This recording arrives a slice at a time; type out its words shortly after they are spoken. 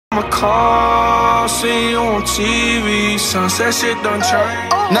I'ma call, see you on TV, sunset shit done changed.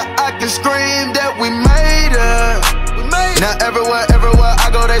 Now I can scream that we made it. Now everywhere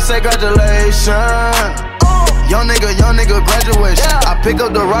I go, they say congratulations. Young nigga graduation. I pick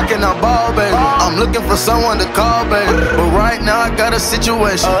up the rock and I ball, baby. I'm looking for someone to call, baby. But right now I got a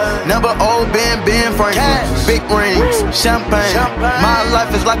situation. Number old Ben Franklin. Big rings, champagne. My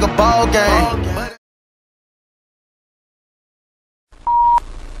life is like a ball game.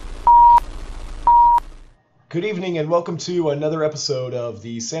 Good evening and welcome to another episode of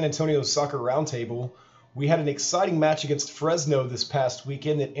the San Antonio Soccer RoundTable. We had an exciting match against Fresno this past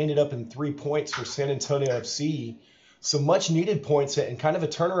weekend that ended up in 3 points for San Antonio FC. Some much needed points and kind of a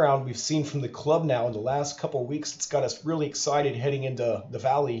turnaround we've seen from the club now in the last couple of weeks. It's got us really excited heading into the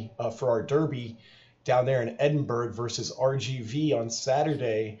Valley for our derby down there in Edinburgh versus RGV on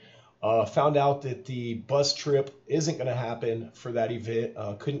Saturday. Found out that the bus trip isn't going to happen for that event.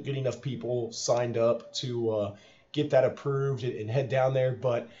 Couldn't get enough people signed up to get that approved and head down there.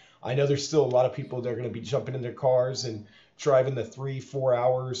 But I know there's still a lot of people that are going to be jumping in their cars and driving the 3-4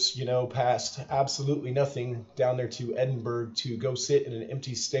 hours, past absolutely nothing down there to Edinburgh to go sit in an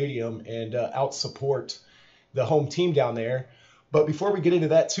empty stadium and out support the home team down there. But before we get into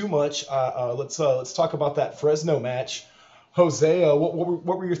that too much, let's talk about that Fresno match. Jose, what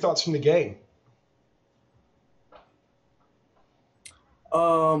were your thoughts from the game?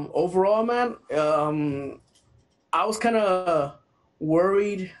 Overall, man, I was kind of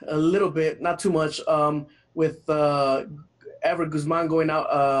worried a little bit, not too much, with Ever Guzman going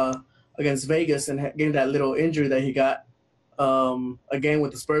out against Vegas and getting that little injury that he got. Again,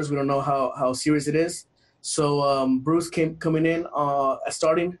 with the Spurs, we don't know how serious it is. So Bruce coming in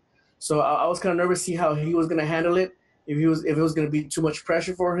starting. So I was kind of nervous to see how he was going to handle it. If it was going to be too much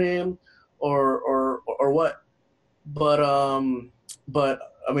pressure for him, or what, but I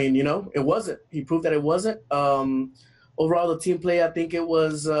mean, it wasn't. He proved that it wasn't. Overall, the team play, I think it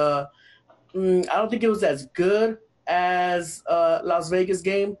was. I don't think it was as good as Las Vegas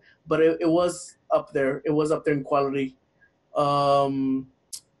game, but it was up there. It was up there in quality. A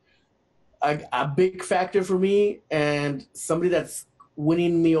big factor for me and somebody that's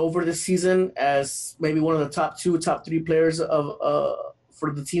winning me over this season as maybe one of the top 3 players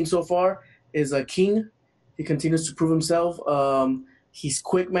for the team so far is King. He continues to prove himself. He's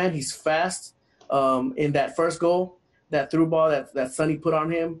quick, man. He's fast. In that first goal, that through ball that Sonny put on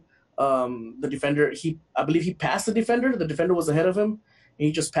him, the defender, I believe he passed the defender. The defender was ahead of him, and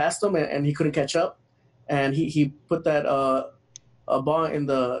he just passed him, and he couldn't catch up. And he put that ball in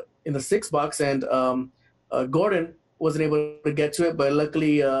the 6 box, and Gordon wasn't able to get to it, but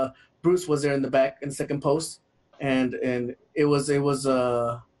luckily Bruce was there in the back in the second post, and it was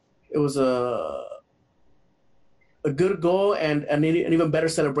a good goal and an even better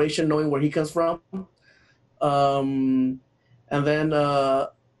celebration knowing where he comes from. And then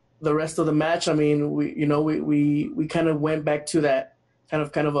the rest of the match, I mean, we kind of went back to that kind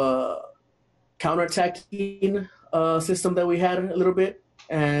of a counterattacking system that we had a little bit,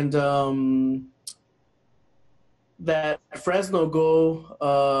 and that Fresno goal,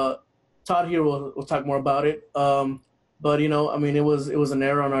 Todd here will talk more about it. But I mean, it was an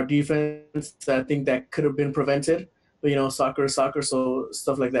error on our defense that I think that could have been prevented. But soccer is soccer, so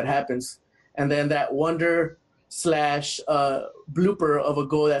stuff like that happens. And then that wonder / blooper of a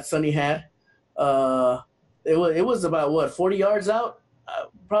goal that Sonny had, it was about what, 40 yards out,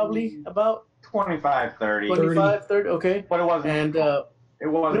 probably about 25, 30. 25, 30. Okay, But it wasn't. And it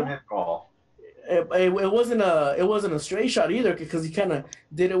wasn't his goal. It wasn't a straight shot either, because he kind of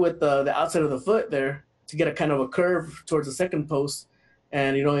did it with the outside of the foot there to get a kind of a curve towards the second post,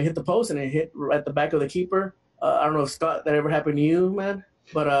 and it hit the post and it hit right at the back of the keeper. I don't know if Scott, that ever happened to you, man,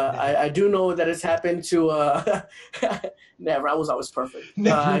 but I do know that it's happened to never. I was always perfect.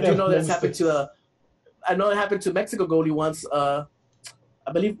 I do know that it's happened to I know it happened to Mexico goalie once. I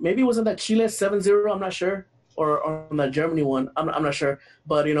believe maybe it was in that Chile 7-0. I'm not sure. Or on the Germany one, I'm not sure,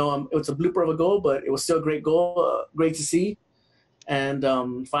 but it was a blooper of a goal, but it was still a great goal, great to see, and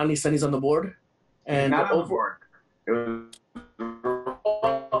finally Sonny's on the board, and Not on the board. It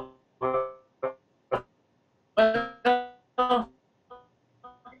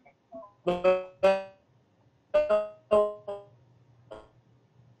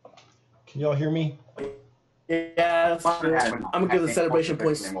Can y'all hear me? Yeah, I'm gonna give the celebration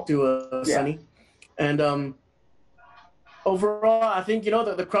points to Sonny, and overall, I think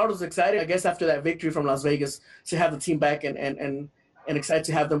the crowd was excited. I guess after that victory from Las Vegas, to have the team back and excited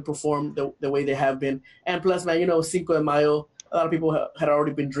to have them perform the way they have been. And plus, man, Cinco de Mayo, a lot of people had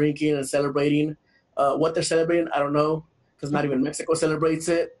already been drinking and celebrating. What they're celebrating, I don't know, because not even Mexico celebrates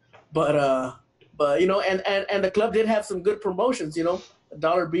it. But and the club did have some good promotions.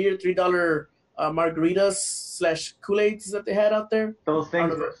 $1 beer, $3 margaritas / Kool-Aids that they had out there. Those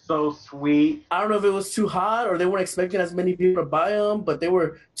things were so sweet. I don't know if it was too hot or they weren't expecting as many people to buy them, but they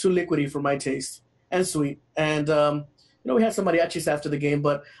were too liquidy for my taste and sweet. And we had some mariachis after the game,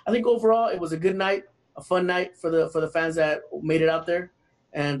 but I think overall it was a good night, a fun night for the fans that made it out there,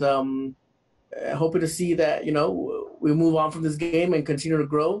 and hoping to see that we move on from this game and continue to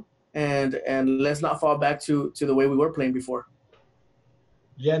grow, and let's not fall back to the way we were playing before.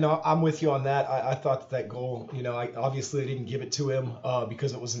 Yeah, no, I'm with you on that. I thought that goal, I obviously didn't give it to him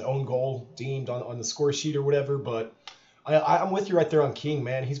because it was an own goal deemed on the score sheet or whatever, but I'm with you right there on King,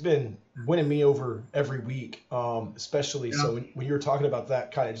 man. He's been winning me over every week, especially. Yeah. So when you were talking about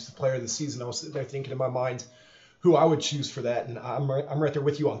that kind of just the player of the season, I was sitting there thinking in my mind who I would choose for that, and I'm right there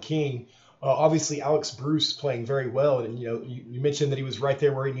with you on King. Obviously, Alex Bruce playing very well, and you mentioned that he was right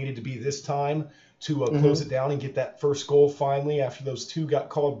there where he needed to be this time to close it down and get that first goal finally after those two got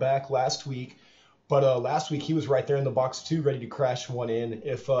called back last week. But last week he was right there in the box too, ready to crash one in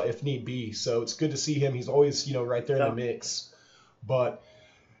if need be. So it's good to see him. He's always right there in the mix. But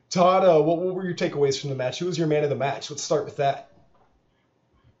Todd, what were your takeaways from the match? Who was your man of the match? Let's start with that.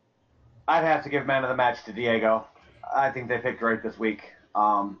 I'd have to give man of the match to Diego. I think they picked right this week.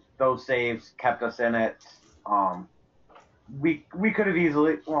 Those saves kept us in it. We could have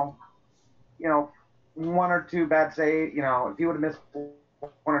easily, one or two bad saves. If he would have missed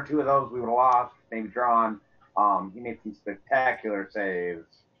one or two of those, we would have lost, maybe drawn. He made some spectacular saves.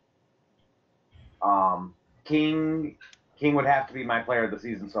 King would have to be my player of the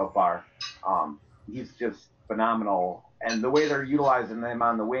season so far. He's just phenomenal, and the way they're utilizing him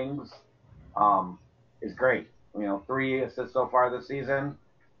on the wings is great. 3 assists so far this season,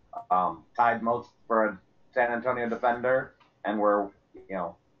 tied most for a San Antonio defender, and we're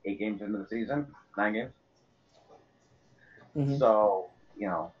 8 games into the season, 9 games. Mm-hmm. So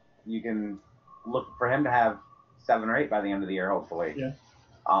you can look for him to have 7 or 8 by the end of the year, hopefully. Yeah.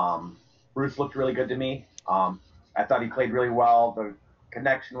 Bruce looked really good to me. I thought he played really well. The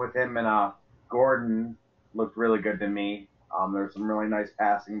connection with him and Gordon looked really good to me. There was some really nice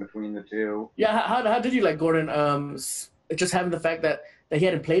passing between the two. Yeah, how did you like Gordon? Just having the fact that he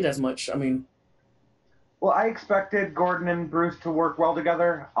hadn't played as much. I mean, well, I expected Gordon and Bruce to work well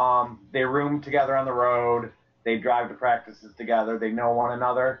together. They room together on the road. They drive to practices together. They know one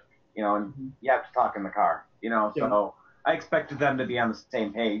another. And you have to talk in the car. So I expected them to be on the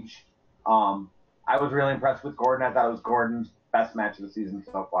same page. I was really impressed with Gordon. I thought it was Gordon's best match of the season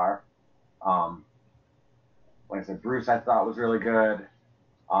so far. Like I said, Bruce I thought was really good.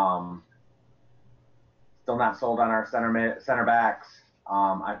 Still not sold on our center backs.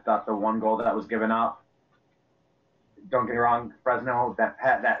 I thought the one goal that was given up, don't get me wrong, Fresno,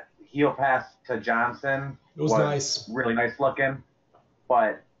 that heel pass to Johnson was nice. Really nice looking.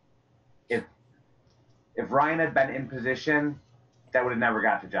 But if Ryan had been in position, that would have never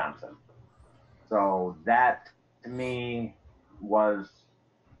got to Johnson. So that, to me,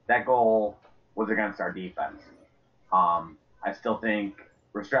 that goal was against our defense. I still think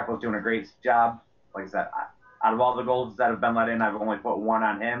Restrepo's doing a great job. Like I said, out of all the goals that have been let in, I've only put 1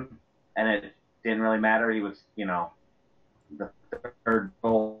 on him, and it didn't really matter. He was, the third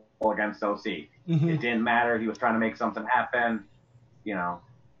goal against OC. Mm-hmm. It didn't matter. He was trying to make something happen.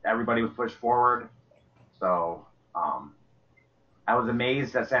 Everybody was pushed forward. So I was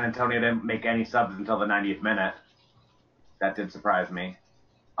amazed that San Antonio didn't make any subs until the 90th minute. That did surprise me.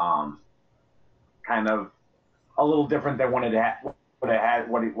 Kind of a little different than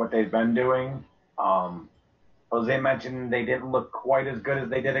what they've been doing. Jose mentioned they didn't look quite as good as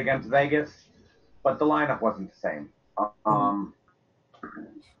they did against Vegas, but the lineup wasn't the same.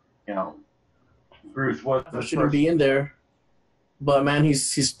 Bruce was shouldn't be in there, but man,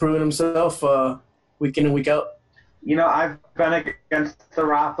 he's proven himself week in and week out. I've been against the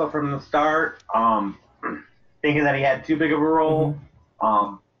Rafa from the start, thinking that he had too big of a role.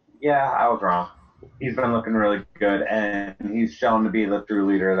 Mm-hmm. Yeah, I was wrong. He's been looking really good, and he's shown to be the true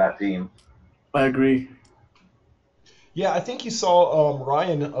leader of that team. I agree. Yeah, I think you saw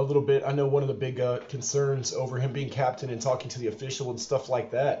Ryan a little bit. I know one of the big concerns over him being captain and talking to the official and stuff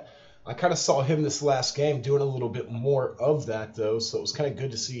like that. I kind of saw him this last game doing a little bit more of that, though, so it was kind of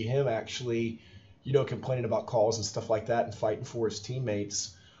good to see him actually, complaining about calls and stuff like that and fighting for his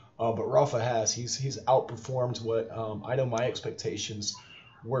teammates. But Rafa he's outperformed what I know my expectations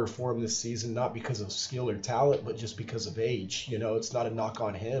were for him this season, not because of skill or talent, but just because of age. It's not a knock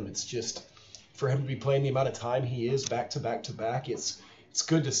on him. It's just for him to be playing the amount of time he is back to back to back, it's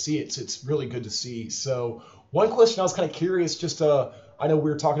good to see. It's really good to see. So one question I was kind of curious, just I I know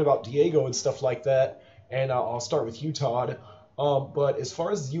we were talking about Diego and stuff like that, and I'll start with you, Todd. But as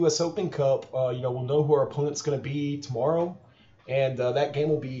far as the U.S. Open Cup, we'll know who our opponent's going to be tomorrow, and that game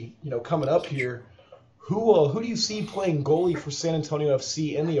will be, coming up here. Who do you see playing goalie for San Antonio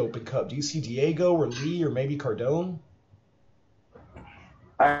FC in the Open Cup? Do you see Diego or Lee or maybe Cardone?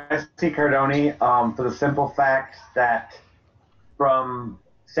 I see Cardone for the simple fact that from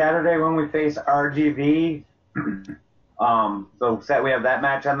Saturday when we face RGV, so we have that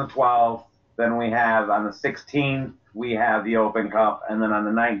match on the 12th. Then we have on the 16th, we have the Open Cup. And then on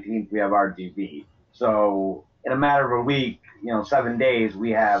the 19th, we have RGV. So in a matter of a week, 7 days,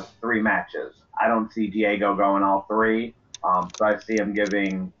 we have 3 matches. I don't see Diego going all 3. So I see him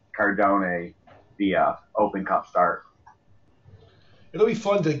giving Cardone the Open Cup start. It'll be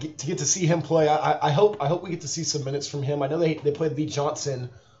fun to get to see him play. I hope we get to see some minutes from him. I know they played Lee Johnson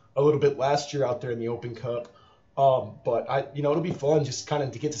a little bit last year out there in the Open Cup, but it'll be fun just kind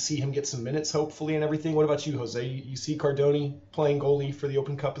of to get to see him get some minutes hopefully and everything. What about you, Jose? You see Cardone playing goalie for the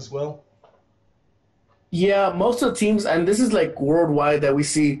Open Cup as well? Yeah, most of the teams, and this is like worldwide that we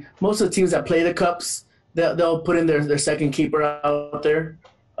see, most of the teams that play the cups, they'll put in their second keeper out there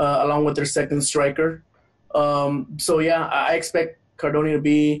along with their second striker. So yeah, I expect Cardone to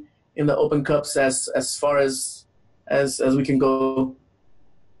be in the Open Cups as far as we can go.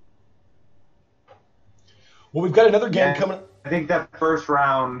 Well, we've got another game coming. I think that first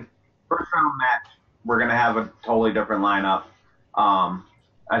round match, we're gonna have a totally different lineup.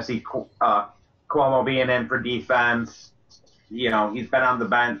 I see Cuomo being in for defense. He's been on the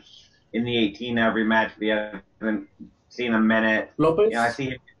bench in the 18 every match. We haven't seen a minute. Lopez. I see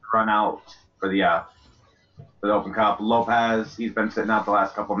him run out for the Open Cup. Lopez, he's been sitting out the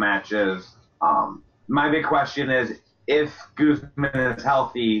last couple matches. My big question is, if Guzman is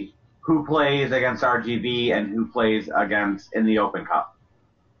healthy, who plays against RGV and who plays in the Open Cup?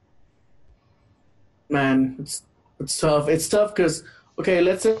 Man, it's tough. It's tough because, okay,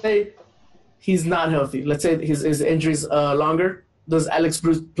 let's say he's not healthy. Let's say his injury's longer. Does Alex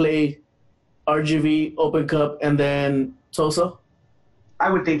Bruce play RGV, Open Cup, and then Tosa? I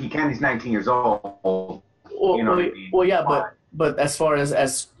would think he can. He's 19 years old. Well, yeah, but as far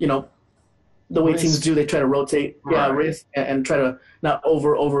as the way teams do, they try to rotate, risk, and try to not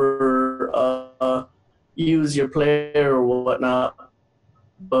over use your player or whatnot.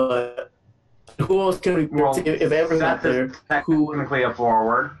 But who else can we if ever not there? Who technically a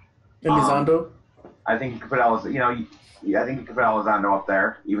forward? Elizondo? I think you could put Elizondo up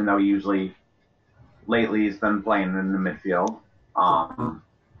there, even though lately he's been playing in the midfield.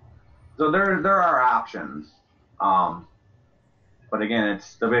 So there are options. But again,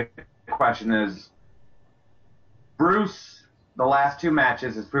 it's the big question is Bruce, the last 2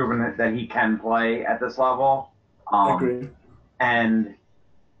 matches has proven that he can play at this level. I agree. And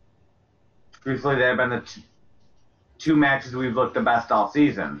truthfully, they've been the 2 matches we've looked the best all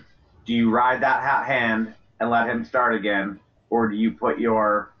season. Do you ride that hot hand and let him start again, or do you put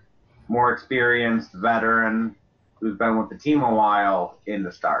your more experienced veteran who's been with the team a while in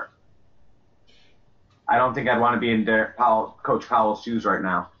to start? I don't think I'd want to be in Coach Powell's shoes right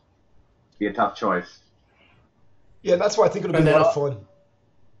now. It'd be a tough choice. Yeah, that's why I think it'll be a lot of fun.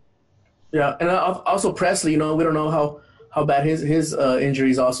 Yeah, and also Presley, we don't know how bad his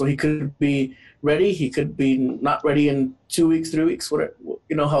injury is also. He could be ready. He could be not ready in 2 weeks, 3 weeks, whatever.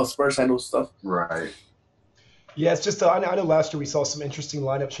 You know how Spurs handle stuff. Right. Yeah, it's just I know last year we saw some interesting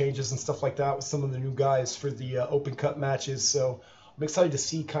lineup changes and stuff like that with some of the new guys for the Open Cup matches. So I'm excited to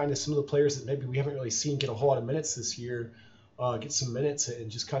see kind of some of the players that maybe we haven't really seen get a whole lot of minutes this year, get some minutes and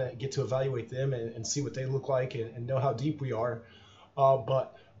just kind of get to evaluate them and see what they look like and know how deep we are.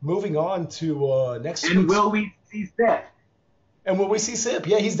 But moving on to next week. And will we see Sip? And will we see Sip?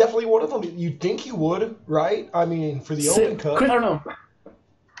 Yeah, he's definitely one of them. You'd think he would, right? I mean, for the Sip, Open Cup. I don't know.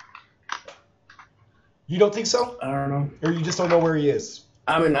 You don't think so? I don't know. Or you just don't know where he is?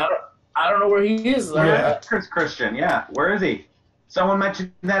 I mean, I don't know where he is. Chris Christian, yeah. Where is he? Someone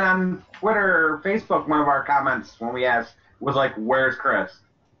mentioned that on Twitter or Facebook, one of our comments when we asked was like, where's Chris?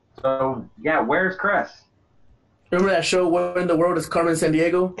 So, yeah, where's Chris? Remember that show, Where in the World is Carmen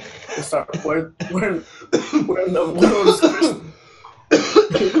Sandiego? Where in the world is Chris?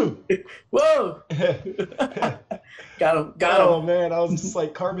 Whoa! Got him. Oh, man, I was just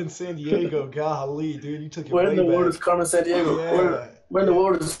like, Carmen Sandiego, golly, dude, you took it way back. Where in the world is Carmen Sandiego? Yeah. Where in the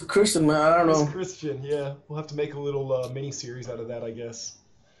world is Christian, man? I don't know. It's Christian, yeah. We'll have to make a little mini-series out of that, I guess.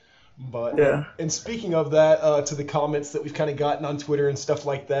 But yeah. And speaking of that, to the comments that we've kind of gotten on Twitter and stuff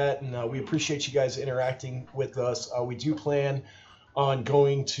like that, and we appreciate you guys interacting with us. We do plan on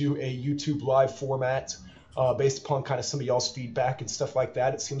going to a YouTube live format based upon kind of some of y'all's feedback and stuff like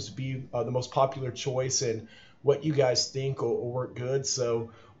that. It seems to be the most popular choice, and what you guys think will work good.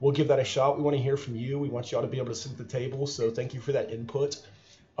 So we'll give that a shot. We want to hear from you. We want y'all to be able to sit at the table. So thank you for that input.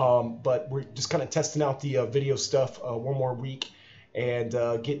 But we're just kind of testing out the video stuff one more week and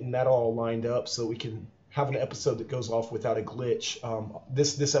getting that all lined up so we can have an episode that goes off without a glitch.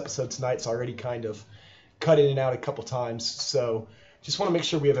 This episode tonight's already kind of cut in and out a couple times, so just want to make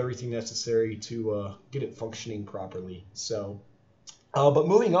sure we have everything necessary to get it functioning properly. So, but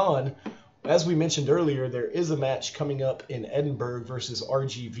moving on, as we mentioned earlier, there is a match coming up in Edinburgh versus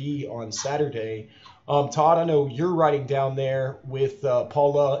RGV on Saturday. Todd, I know you're riding down there with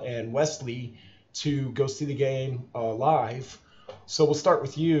Paula and Wesley to go see the game live. So we'll start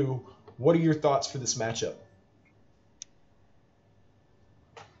with you. What are your thoughts for this matchup?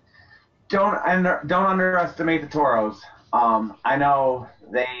 Don't underestimate the Toros. I know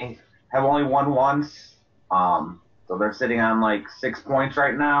they have only won once, so they're sitting on like 6 points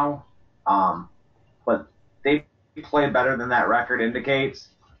right now. But they play better than that record indicates.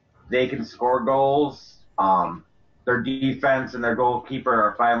 They can score goals. Their defense and their goalkeeper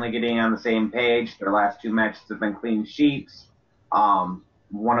are finally getting on the same page. Their last 2 matches have been clean sheets.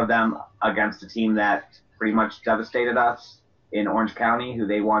 One of them against a team that pretty much devastated us in Orange County, who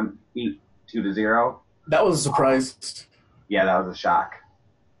they beat 2-0. That was a surprise. Yeah, that was a shock.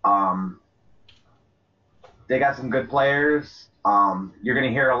 They got some good players. You're going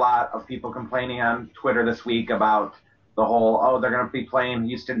to hear a lot of people complaining on Twitter this week about the whole, they're going to be playing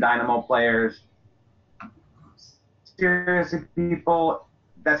Houston Dynamo players. Seriously, people,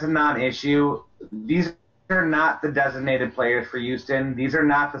 that's a non-issue. These are not the designated players for Houston. These are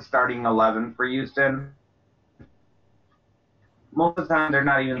not the starting 11 for Houston. Most of the time, they're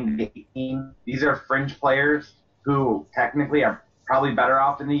not even the team. These are fringe players who technically are probably better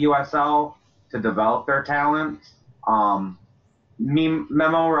off in the USL to develop their talent.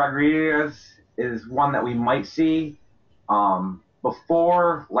 Memo Rodriguez is one that we might see.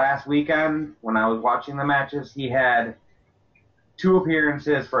 Before last weekend, when I was watching the matches, he had 2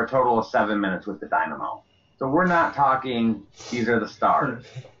 appearances for a total of 7 minutes with the Dynamo. So we're not talking these are the stars.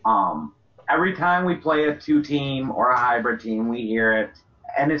 Every time we play a 2-team or a hybrid team, we hear it,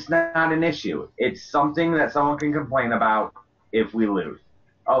 and it's not an issue. It's something that someone can complain about if we lose.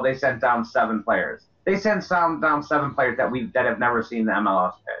 Oh, they sent down 7 players. They sent down 7 players that have never seen the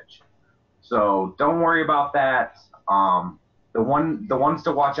MLS pitch. So don't worry about that. The ones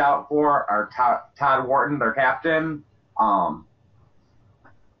to watch out for are Todd Wharton, their captain.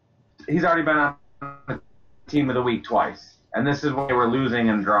 He's already been on the Team of the Week twice, and this is when they were losing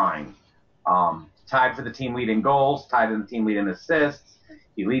and drawing. Tied for the team lead in goals, tied in the team lead in assists.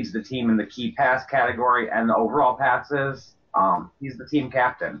 He leads the team in the key pass category and the overall passes. He's the team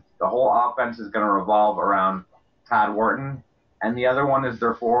captain. The whole offense is going to revolve around Todd Wharton. And the other one is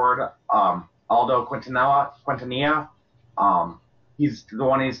their forward, Aldo Quintanilla. He's the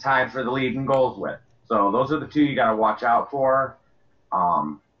one he's tied for the lead in goals with. So those are the 2 you got to watch out for.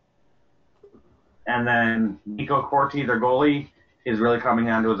 And then Nico Corti, their goalie, is really coming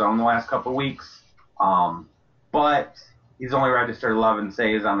onto his own the last couple of weeks. But he's only registered 11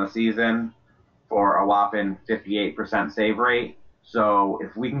 saves on the season for a whopping 58% save rate. So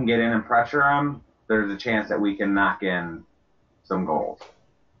if we can get in and pressure him, there's a chance that we can knock in some goals.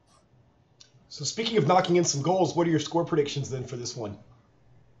 So speaking of knocking in some goals, what are your score predictions then for this one?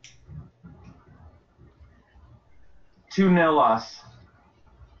 2-0 us.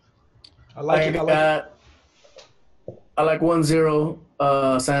 I like it. I like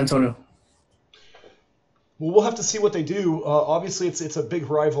 1-0 San Antonio. Well, we'll have to see what they do. Obviously, it's a big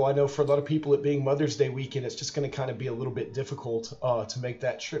rival. I know for a lot of people, it being Mother's Day weekend, it's just going to kind of be a little bit difficult to make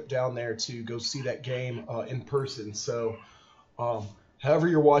that trip down there to go see that game in person. So however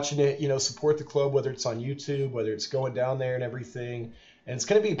you're watching it, support the club, whether it's on YouTube, whether it's going down there and everything. And it's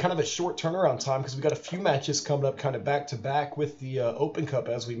going to be kind of a short turnaround time because we've got a few matches coming up kind of back-to-back with the Open Cup,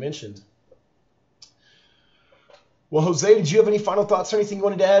 as we mentioned. Well, Jose, did you have any final thoughts or anything you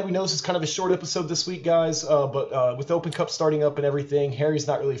wanted to add? We know this is kind of a short episode this week, guys, but with Open Cup starting up and everything, Harry's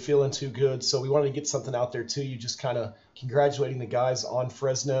not really feeling too good, so we wanted to get something out there to you, just kind of congratulating the guys on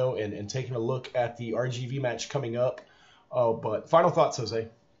Fresno and taking a look at the RGV match coming up. But final thoughts, Jose?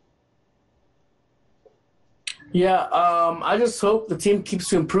 Yeah, I just hope the team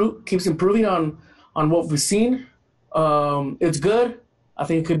keeps improving on what we've seen. It's good. I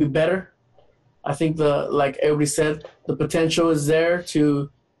think it could be better. I think like everybody said, the potential is there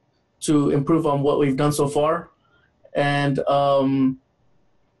to improve on what we've done so far, and I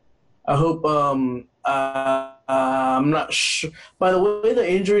hope. I'm not sure. By the way the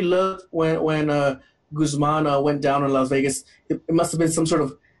injury looked when Guzman went down in Las Vegas. It must have been some sort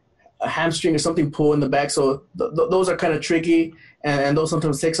of a hamstring or something pull in the back. So those are kind of tricky, and those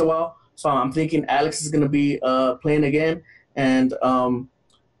sometimes takes a while. So I'm thinking Alex is going to be playing again, and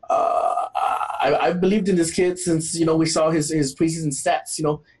I believed in this kid since we saw his preseason stats.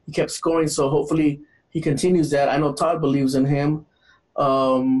 He kept scoring, so hopefully he continues that. I know Todd believes in him.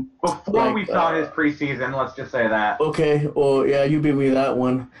 Before we saw his preseason, let's just say that. Okay, well, yeah, you beat me that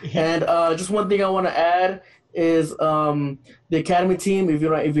one. And just one thing I want to add is the academy team. If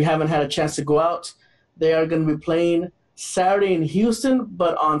you haven't had a chance to go out, they are going to be playing Saturday in Houston,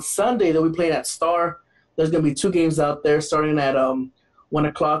 but on Sunday they'll be playing at Star. There's going to be 2 games out there, starting at 1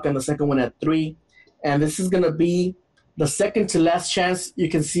 o'clock and the second one at 3. And this is going to be the second to last chance you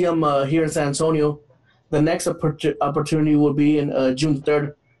can see them here in San Antonio. The next opportunity will be in June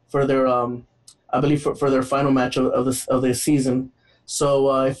 3rd for their, I believe, for their final match of the season.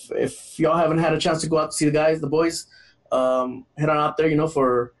 So if y'all haven't had a chance to go out to see the boys, head on out there,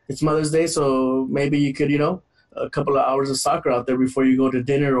 for it's Mother's Day. So maybe you could, a couple of hours of soccer out there before you go to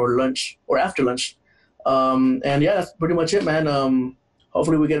dinner or lunch or after lunch. And yeah, that's pretty much it, man.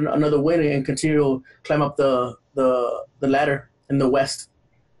 Hopefully we get another win and continue to climb up the ladder in the West.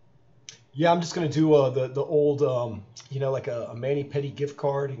 Yeah, I'm just going to do the old, like a mani-pedi gift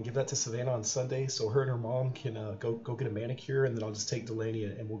card and give that to Savannah on Sunday so her and her mom can go get a manicure, and then I'll just take Delaney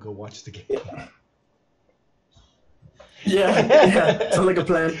and we'll go watch the game. Yeah, sounds like a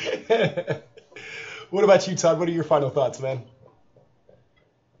plan. What about you, Todd? What are your final thoughts, man?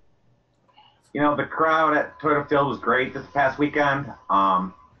 The crowd at Toyota Field was great this past weekend.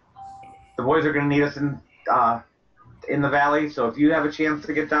 The boys are going to need us in the Valley, so if you have a chance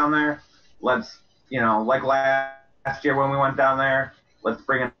to get down there, let's, like last year when we went down there, let's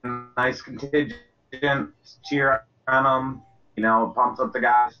bring a nice contingent, cheer on them, pumps up the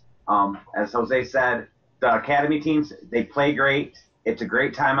guys. As Jose said, the academy teams, they play great. It's a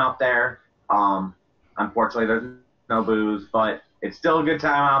great time out there. Unfortunately, there's no booze, but it's still a good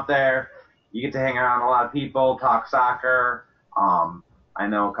time out there. You get to hang around a lot of people, talk soccer. I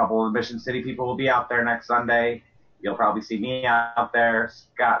know a couple of Mission City people will be out there next Sunday. You'll probably see me out there.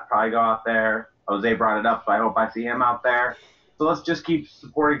 Scott probably go out there. Jose brought it up, so I hope I see him out there. So let's just keep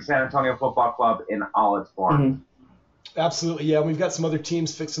supporting San Antonio Football Club in all its forms. Mm-hmm. Absolutely, yeah. We've got some other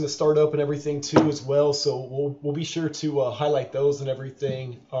teams fixing to start up and everything too as well. So we'll be sure to highlight those and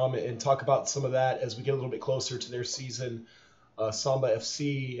everything, and talk about some of that as we get a little bit closer to their season. Samba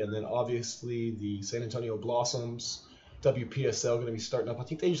FC, and then obviously the San Antonio Blossoms, WPSL going to be starting up. I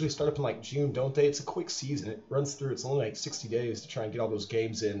think they usually start up in like June, don't they? It's a quick season. It runs through. It's only like 60 days to try and get all those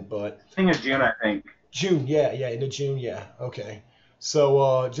games in. But I think it's June, I think. June, yeah, into June, yeah. Okay.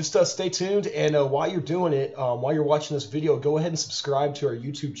 So just stay tuned, and while you're doing it, while you're watching this video, go ahead and subscribe to our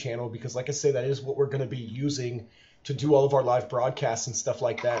YouTube channel, because like I say, that is what we're going to be using to do all of our live broadcasts and stuff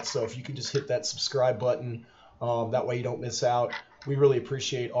like that. So if you can just hit that subscribe button, that way you don't miss out. We really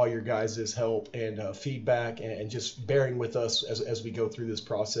appreciate all your guys' help and feedback, and just bearing with us as we go through this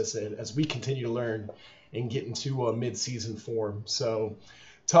process and as we continue to learn and get into mid-season form. So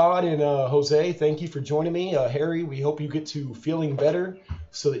Todd and Jose, thank you for joining me. Harry, we hope you get to feeling better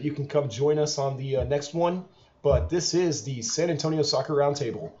so that you can come join us on the next one. But this is the San Antonio Soccer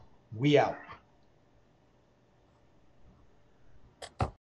Roundtable. We out.